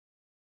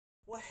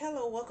Well,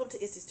 hello, welcome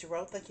to Izzy's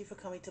Tarot. Thank you for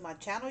coming to my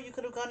channel. You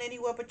could have gone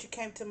anywhere, but you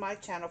came to my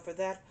channel. For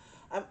that,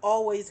 I'm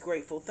always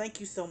grateful. Thank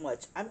you so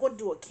much. I'm going to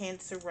do a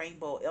Cancer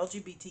Rainbow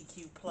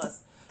LGBTQ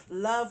plus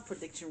love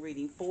prediction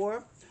reading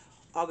for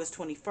August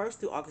 21st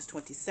through August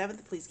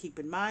 27th. Please keep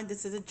in mind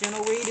this is a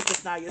general read. If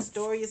it's not your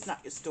story, it's not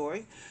your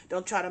story.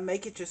 Don't try to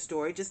make it your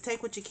story. Just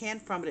take what you can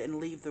from it and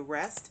leave the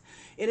rest.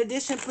 In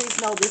addition,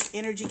 please know this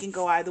energy can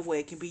go either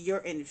way. It can be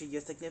your energy, your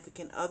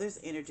significant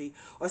other's energy,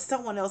 or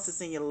someone else's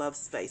in your love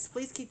space.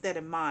 Please keep that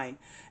in mind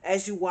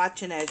as you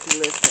watch and as you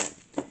listen.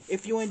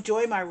 If you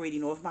enjoy my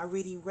reading or if my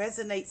reading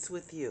resonates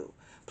with you,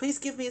 please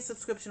give me a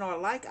subscription or a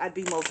like. I'd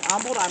be most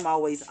humbled. I'm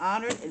always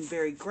honored and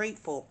very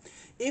grateful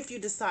if you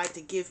decide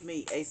to give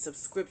me a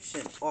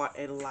subscription or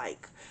a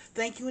like.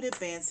 Thank you in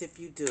advance if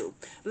you do.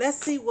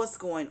 Let's see what's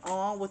going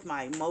on with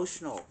my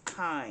emotional,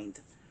 kind,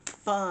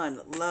 fun,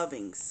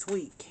 loving,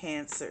 sweet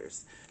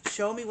Cancers.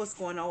 Show me what's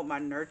going on with my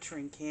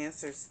nurturing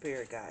Cancer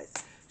spirit guys.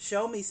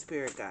 Show me,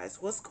 spirit guys,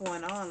 what's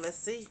going on. Let's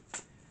see.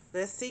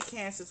 Let's see,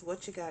 Cancers,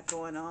 what you got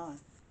going on.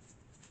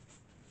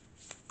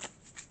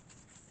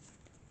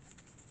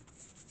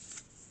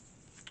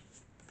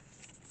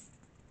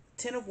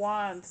 Ten of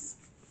Wands.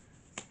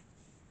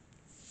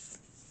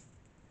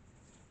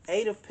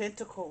 Eight of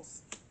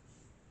Pentacles.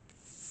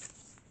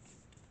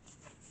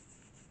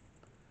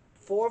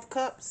 Four of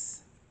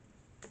Cups.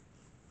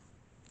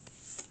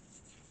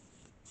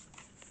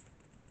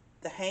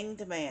 The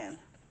Hanged Man.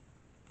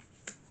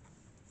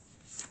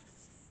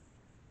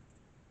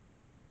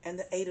 And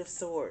the Eight of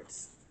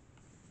Swords.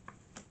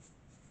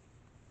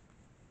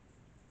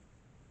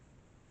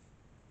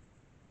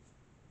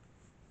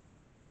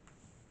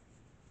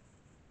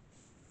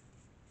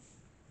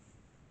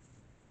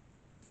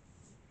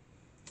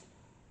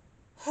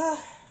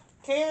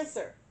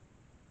 Cancer.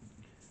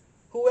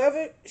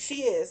 Whoever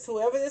she is,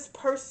 whoever this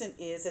person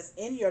is that's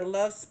in your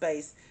love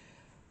space,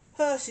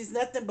 she's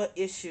nothing but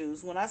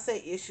issues. When I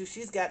say issues,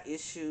 she's got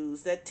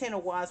issues. That Ten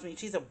of Wands means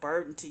she's a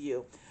burden to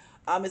you.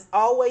 It's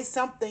always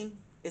something.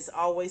 It's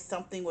always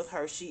something with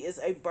her. She is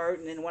a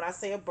burden, and when I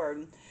say a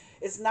burden,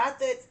 it's not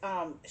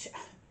that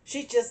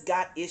she just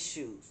got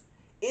issues.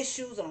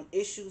 Issues on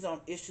issues on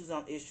issues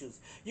on issues.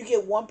 You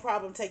get one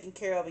problem taken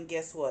care of, and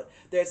guess what?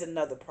 There's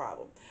another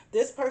problem.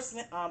 This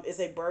person is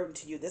a burden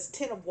to you. This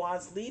Ten of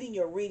Wands leading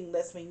your reading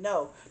lets me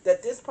know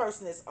that this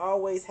person is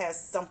always has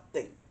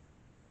something.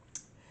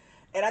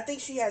 And I think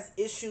she has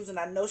issues, and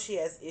I know she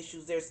has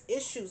issues. There's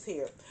issues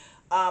here.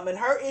 And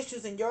her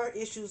issues and your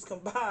issues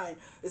combined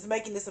is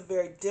making this a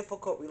very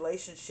difficult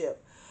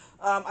relationship.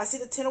 I see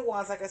the Ten of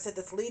Wands, like I said,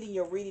 that's leading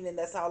your reading, and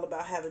that's all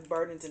about having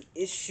burdens and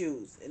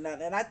issues. And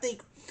I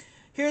think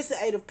here's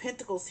the Eight of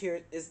Pentacles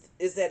here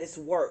is that it's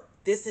work.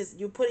 This is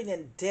you putting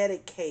in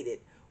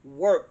dedicated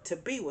work to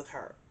be with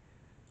her.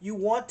 You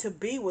want to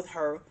be with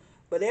her,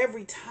 but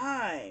every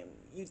time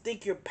you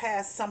think you're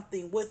past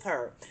something with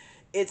her,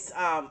 it's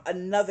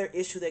another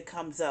issue that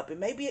comes up. It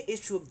may be an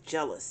issue of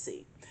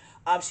jealousy.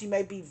 She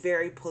may be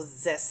very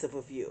possessive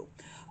of you.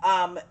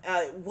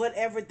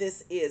 Whatever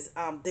this is,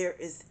 there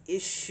is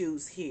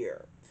issues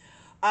here.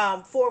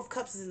 Four of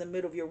Cups is in the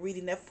middle of your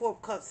reading. That Four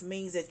of Cups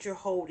means that you're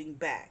holding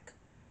back.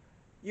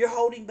 You're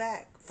holding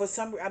back for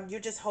some.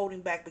 You're just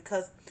holding back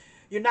because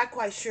you're not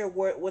quite sure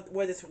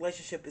where this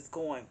relationship is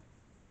going.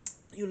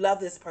 You love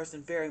this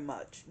person very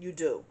much. You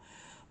do.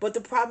 But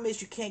the problem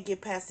is you can't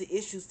get past the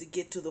issues to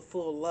get to the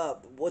full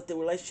love. What the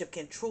relationship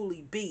can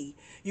truly be,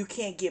 you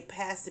can't get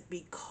past it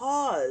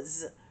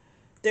because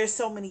there's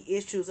so many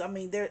issues. I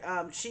mean,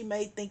 she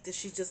may think that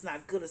she's just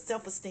not good at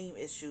self-esteem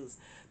issues.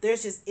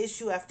 There's just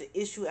issue after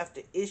issue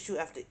after issue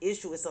after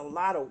issue. It's a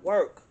lot of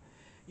work.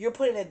 You're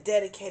putting in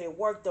dedicated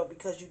work though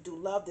because you do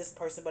love this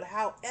person. But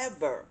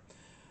however,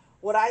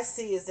 what I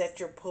see is that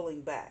you're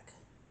pulling back.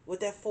 With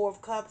that Four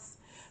of Cups,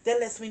 that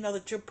lets me know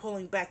that you're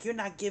pulling back. You're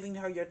not giving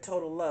her your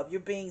total love.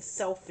 You're being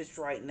selfish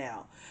right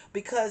now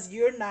because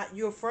you're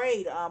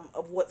afraid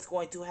of what's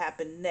going to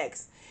happen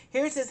next.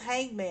 Here's this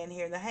hangman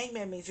here, and the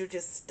hangman means you're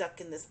just stuck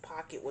in this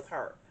pocket with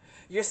her.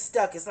 You're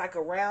stuck. It's like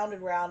around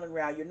and round and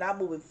round. You're not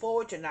moving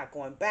forward. You're not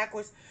going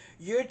backwards.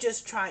 You're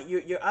just trying.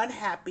 You're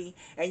unhappy,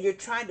 and you're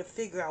trying to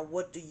figure out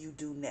what do you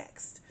do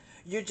next.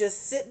 You're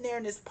just sitting there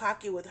in this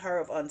pocket with her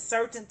of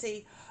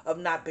uncertainty, of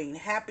not being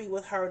happy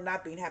with her,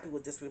 not being happy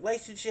with this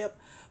relationship.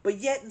 But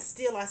yet and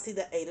still, I see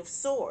the Eight of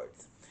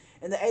Swords.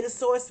 And the Eight of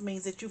Swords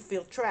means that you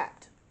feel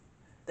trapped.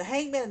 The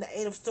Hangman and the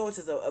Eight of Swords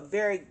is a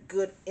very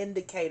good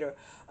indicator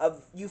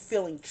of you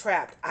feeling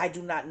trapped. I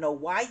do not know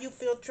why you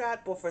feel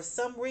trapped, but for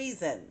some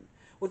reason,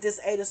 with this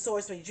Eight of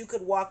Swords means you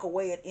could walk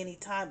away at any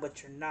time,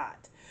 but you're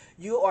not.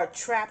 You are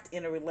trapped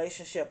in a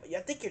relationship. I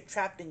think you're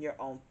trapped in your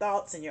own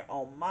thoughts and your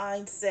own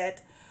mindset.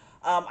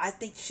 I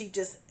think she's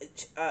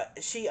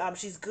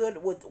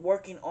good with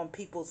working on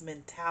people's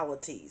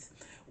mentalities.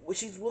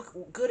 She's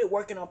good at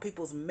working on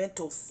people's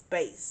mental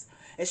space,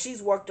 and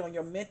she's worked on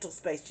your mental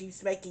space.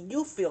 She's making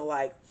you feel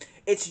like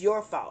it's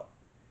your fault.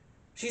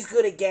 She's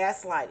good at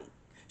gaslighting.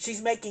 She's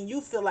making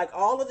you feel like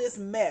all of this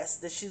mess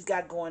that she's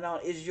got going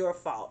on is your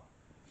fault,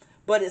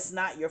 but it's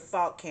not your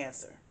fault,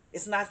 Cancer.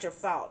 It's not your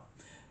fault.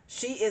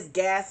 She is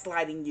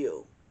gaslighting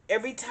you.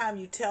 Every time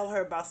you tell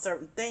her about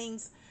certain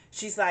things,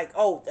 she's like,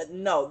 oh,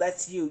 no,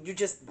 that's you. You're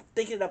just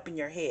thinking it up in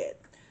your head.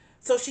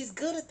 So she's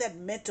good at that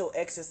mental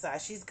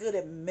exercise. She's good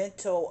at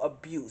mental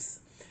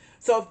abuse.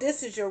 So if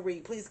this is your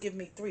read, please give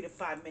me 3 to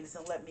 5 minutes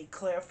and let me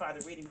clarify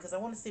the reading, because I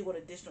want to see what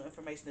additional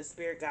information the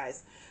spirit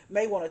guides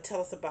may want to tell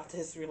us about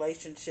this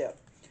relationship.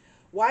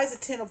 Why is the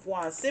Ten of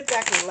Wands? Sit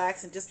back and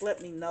relax and just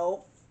let me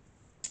know.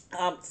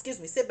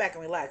 Sit back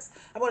and relax.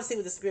 I want to see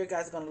what the spirit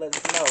guides are going to let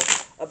us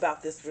know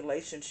about this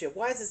relationship.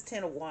 Why is this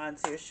Ten of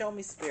Wands here? Show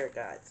me, spirit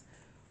guides.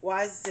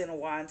 Why is this Ten of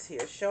Wands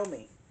here? Show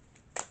me.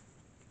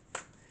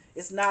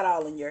 It's not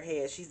all in your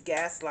head. She's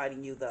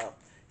gaslighting you, though.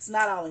 It's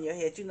not all in your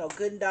head. You know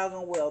good and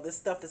doggone well this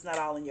stuff is not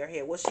all in your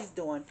head. What she's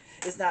doing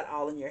is not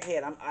all in your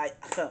head.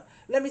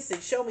 Let me see.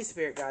 Show me,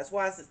 spirit guides.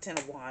 Why is the Ten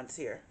of Wands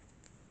here?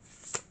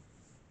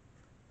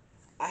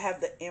 I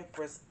have the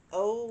Empress.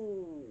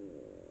 Oh.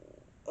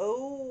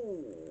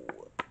 Oh.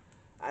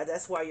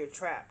 That's why you're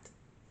trapped.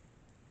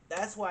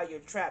 That's why you're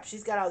trapped.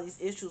 She's got all these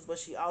issues,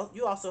 but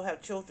you also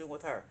have children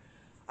with her.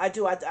 I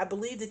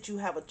believe that you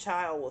have a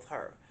child with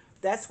her.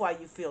 That's why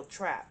you feel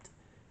trapped.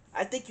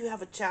 I think you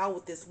have a child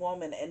with this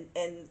woman,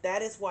 and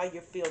that is why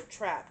you feel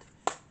trapped.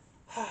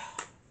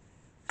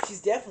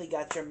 She's definitely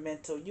got your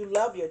mental. You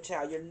love your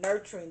child. You're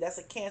nurturing. That's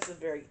a Cancer.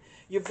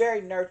 You're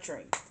very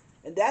nurturing.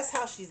 And that's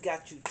how she's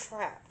got you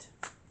trapped.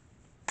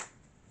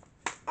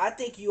 I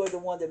think you are the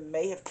one that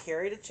may have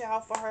carried a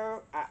child for her.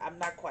 I'm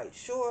not quite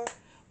sure.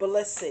 But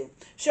let's see.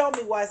 Show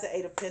me why is the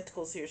Eight of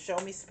Pentacles here. Show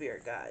me,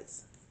 spirit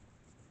guides.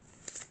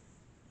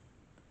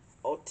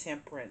 Oh,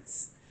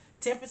 Temperance.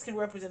 Temperance can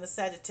represent a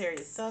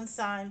Sagittarius sun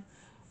sign.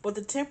 But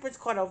the Temperance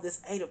card over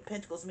this Eight of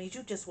Pentacles means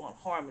you just want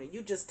harmony.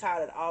 You just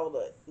tired of all of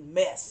the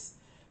mess.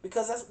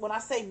 Because when I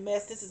say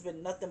mess, this has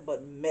been nothing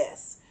but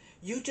mess.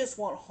 You just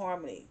want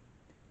harmony.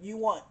 You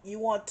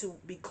want to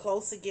be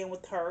close again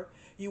with her.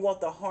 You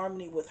want the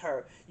harmony with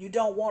her. You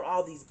don't want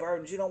all these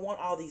burdens. You don't want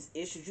all these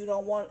issues. You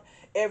don't want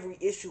every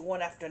issue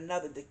one after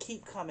another to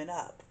keep coming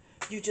up.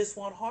 You just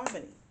want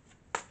harmony.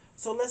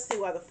 So let's see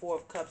why the Four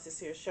of Cups is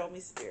here. Show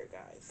me, spirit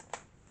guys.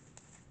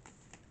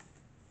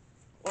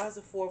 Why is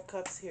the Four of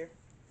Cups here?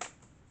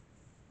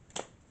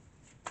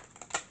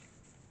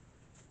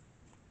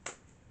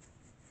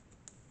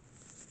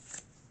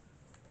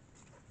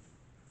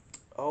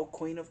 Oh,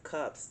 Queen of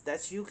Cups.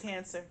 That's you,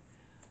 Cancer.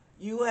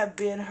 You have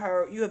been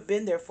her. You have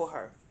been there for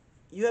her.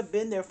 You have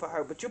been there for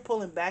her, but you're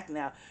pulling back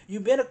now.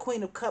 You've been a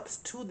Queen of Cups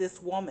to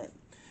this woman.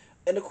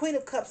 And the Queen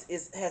of Cups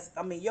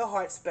your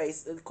heart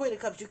space. The Queen of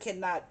Cups, you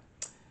cannot,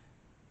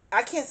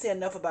 I can't say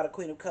enough about a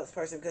Queen of Cups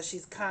person, because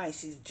she's kind,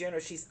 she's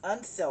generous, she's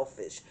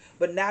unselfish.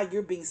 But now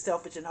you're being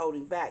selfish and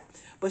holding back.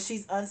 But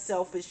she's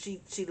unselfish.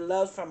 She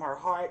loves from her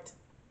heart.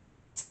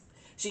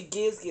 She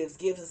gives,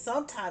 and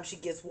sometimes she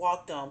gets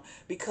walked on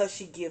because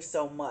she gives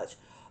so much.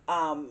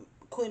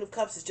 Queen of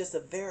Cups is just a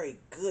very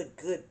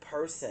good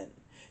person.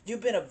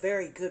 You've been a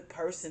very good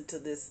person to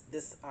this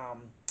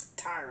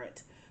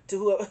tyrant, to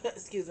whoever.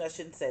 Excuse me, I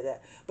shouldn't say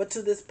that, but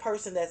to this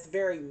person that's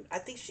very. I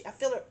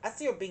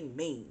see her being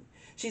mean.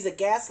 She's a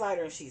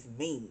gaslighter and she's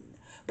mean.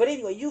 But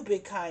anyway, you've been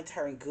kind to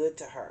her and good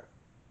to her,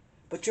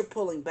 but you're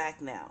pulling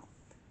back now.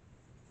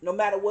 No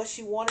matter what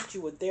she wanted,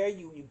 you were there.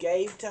 You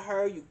gave to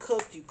her. You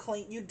cooked. You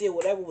cleaned. You did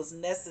whatever was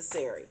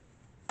necessary.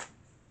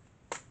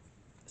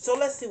 So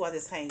let's see why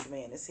this Hanged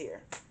Man is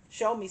here.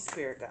 Show me,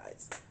 spirit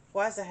guides.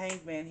 Why is the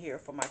Hanged Man here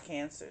for my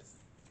Cancers?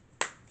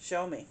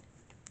 Show me.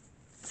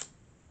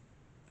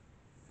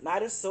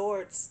 Knight of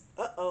Swords.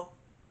 Uh-oh.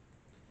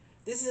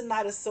 This is a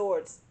Knight of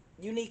Swords.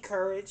 You need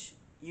courage.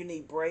 You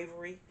need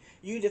bravery.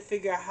 You need to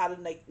figure out how to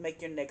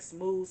make your next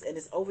moves. And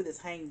it's over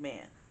this Hanged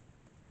Man.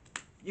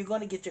 You're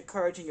going to get your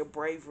courage and your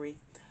bravery.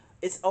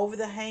 It's over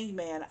the Hanged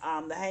Man.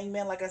 The Hanged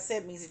Man, like I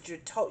said, means that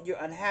you're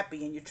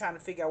unhappy and you're trying to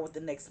figure out what the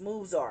next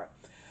moves are.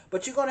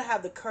 But you're going to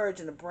have the courage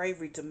and the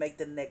bravery to make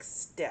the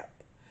next step.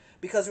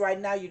 Because right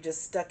now you're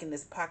just stuck in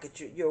this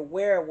pocket. You're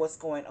aware of what's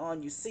going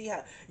on.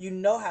 You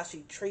know how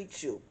she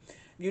treats you.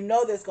 You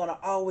know there's going to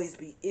always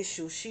be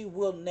issues. She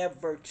will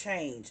never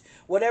change.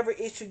 Whatever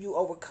issue you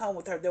overcome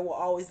with her, there will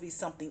always be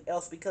something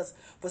else. Because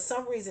for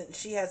some reason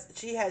she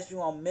has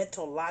you on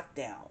mental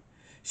lockdown.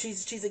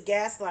 She's a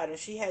gaslighter.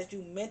 She has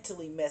you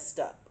mentally messed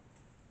up.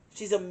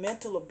 She's a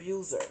mental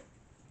abuser.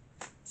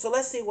 So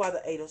let's see why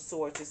the Eight of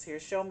Swords is here.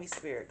 Show me,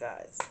 spirit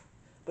guides.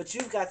 But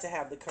you've got to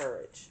have the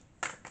courage.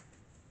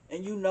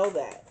 And you know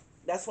that.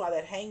 That's why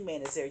that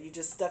Hangman is there. You're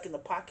just stuck in the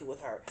pocket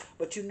with her.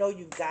 But you know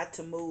you've got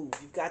to move.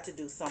 You've got to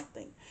do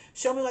something.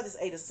 Show me why this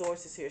Eight of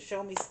Swords is here.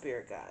 Show me,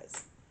 spirit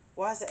guides.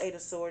 Why is the Eight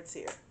of Swords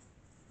here?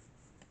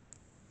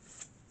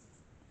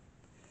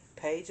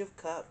 Page of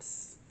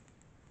Cups.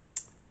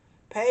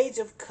 Page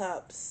of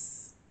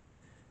Cups.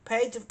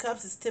 Page of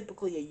Cups is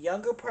typically a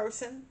younger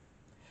person.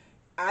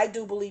 I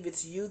do believe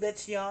it's you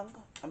that's young.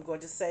 I'm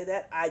going to say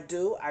that. I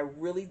do. I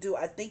really do.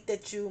 I think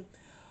that you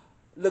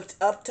looked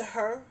up to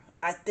her.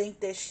 I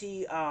think that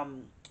she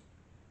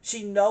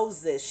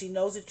knows this. She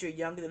knows that you're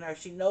younger than her.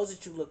 She knows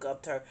that you look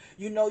up to her.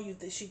 You know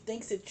she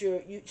thinks that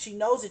she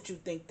knows that you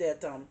think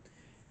that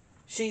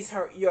She's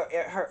her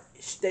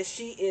that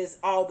she is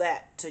all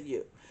that to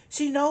you.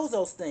 She knows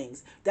those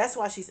things. That's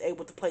why she's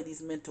able to play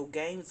these mental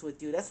games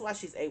with you. That's why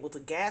she's able to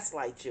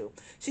gaslight you.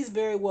 She's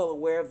very well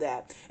aware of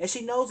that. And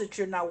she knows that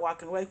you're not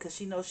walking away because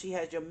she knows she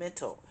has your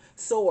mental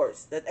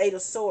swords. That 8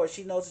 of swords,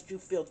 she knows that you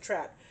feel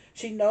trapped.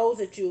 She knows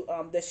that you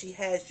that she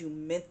has you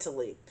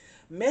mentally.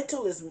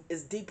 Mental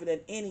is deeper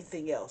than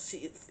anything else.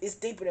 It's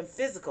deeper than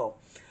physical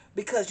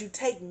because you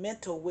take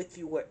mental with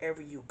you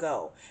wherever you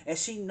go. And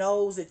she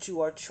knows that you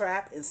are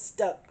trapped and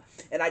stuck.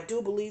 And I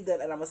do believe that,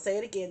 and I'm gonna say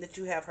it again, that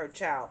you have her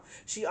child.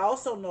 She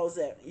also knows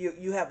that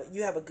you have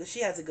a good,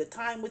 she has a good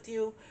time with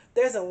you.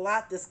 There's a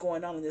lot that's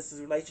going on in this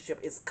relationship.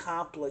 It's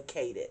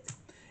complicated.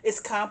 It's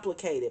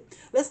complicated.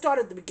 Let's start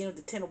at the beginning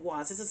with the Ten of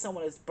Wands. This is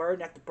someone that's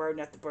burden after burden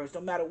after burden.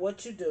 No matter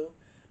what you do,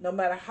 no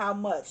matter how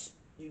much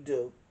you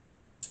do,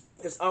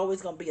 there's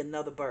always going to be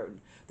another burden.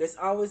 There's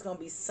always going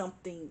to be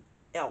something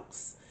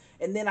else.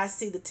 And then I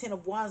see the Ten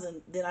of Wands,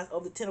 and then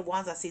of the Ten of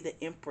Wands, I see the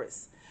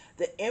Empress.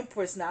 The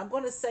Empress. Now I'm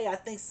going to say I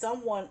think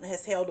someone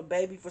has held a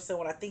baby for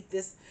someone. I think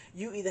this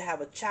you either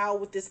have a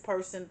child with this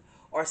person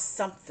or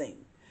something.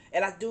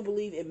 And I do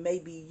believe it may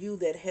be you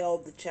that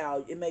held the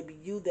child. It may be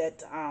you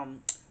that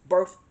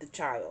birthed the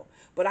child.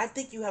 But I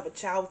think you have a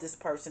child with this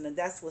person, and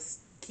that's what's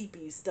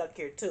keeping you stuck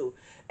here too.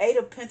 8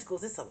 of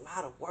Pentacles, it's a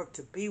lot of work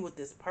to be with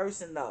this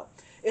person though.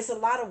 It's a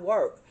lot of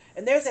work.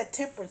 And there's that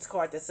Temperance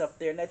card that's up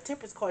there. And that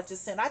Temperance card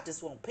just saying, I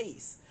just want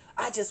peace.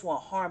 I just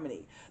want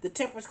harmony. The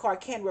Temperance card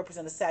can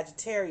represent a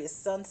Sagittarius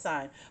sun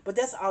sign, but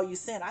that's all you're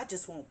saying. I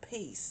just want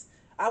peace.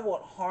 I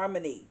want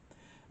harmony.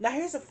 Now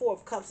here's the Four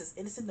of Cups,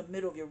 and it's in the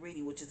middle of your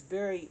reading, which is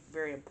very,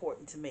 very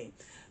important to me.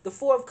 The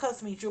Four of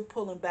Cups means you're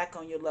pulling back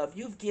on your love.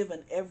 You've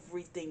given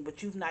everything,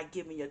 but you've not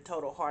given your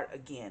total heart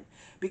again.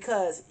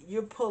 Because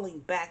you're pulling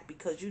back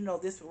because you know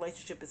this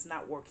relationship is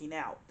not working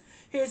out.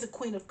 Here's the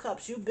Queen of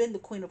Cups. You've been the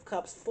Queen of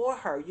Cups for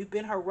her. You've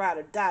been her ride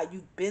or die.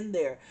 You've been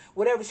there.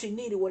 Whatever she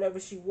needed,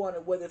 whatever she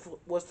wanted, whether it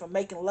was from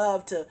making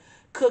love to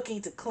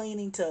cooking to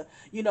cleaning to,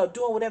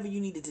 doing whatever you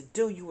needed to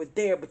do, you were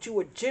there. But you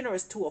were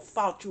generous to a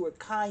fault. You were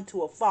kind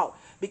to a fault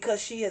because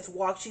she's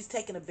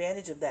taking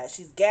advantage of that.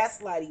 She's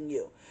gaslighting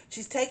you.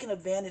 She's taking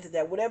advantage of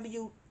that. Whatever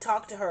you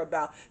talk to her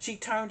about, she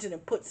turns it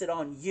and puts it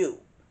on you.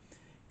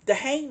 The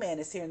Hangman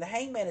is here, and the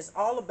Hangman is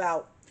all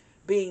about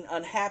being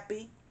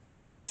unhappy,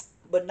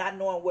 but not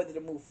knowing whether to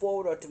move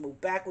forward or to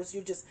move backwards.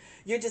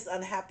 You're just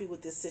unhappy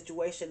with this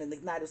situation. And the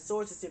Knight of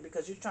Swords is here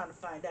because you're trying to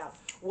find out,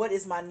 what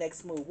is my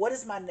next move? What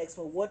is my next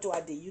move? What do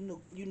I do?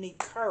 You need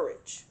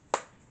courage,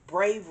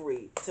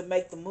 bravery to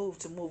make the move,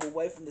 to move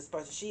away from this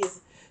person.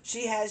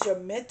 She has your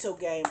mental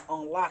game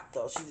on lock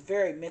though. She's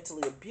very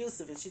mentally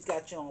abusive and she's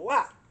got you on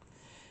lock.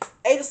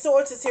 8 of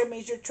Swords is here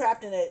means you're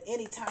trapped in at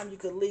any time you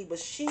could leave, but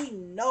she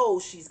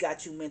knows she's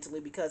got you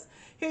mentally because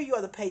here you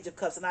are, the Page of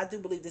Cups, and I do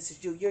believe this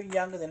is you. You're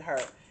younger than her,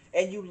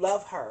 and you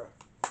love her.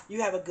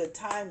 You have a good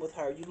time with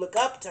her. You look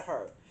up to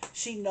her.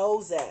 She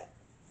knows that.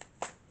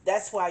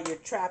 That's why you're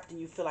trapped and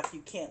you feel like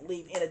you can't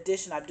leave. In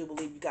addition, I do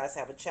believe you guys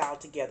have a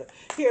child together.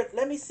 Here,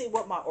 let me see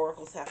what my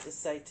oracles have to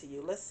say to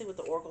you. Let's see what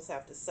the oracles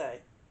have to say.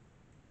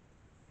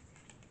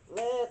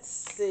 Let's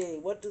see.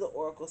 What do the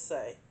oracles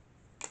say?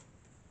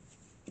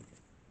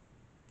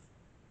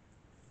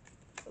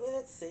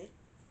 Let's see.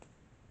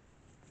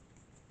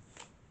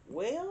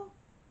 Well,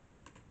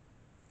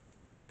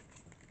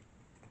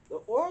 the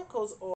oracles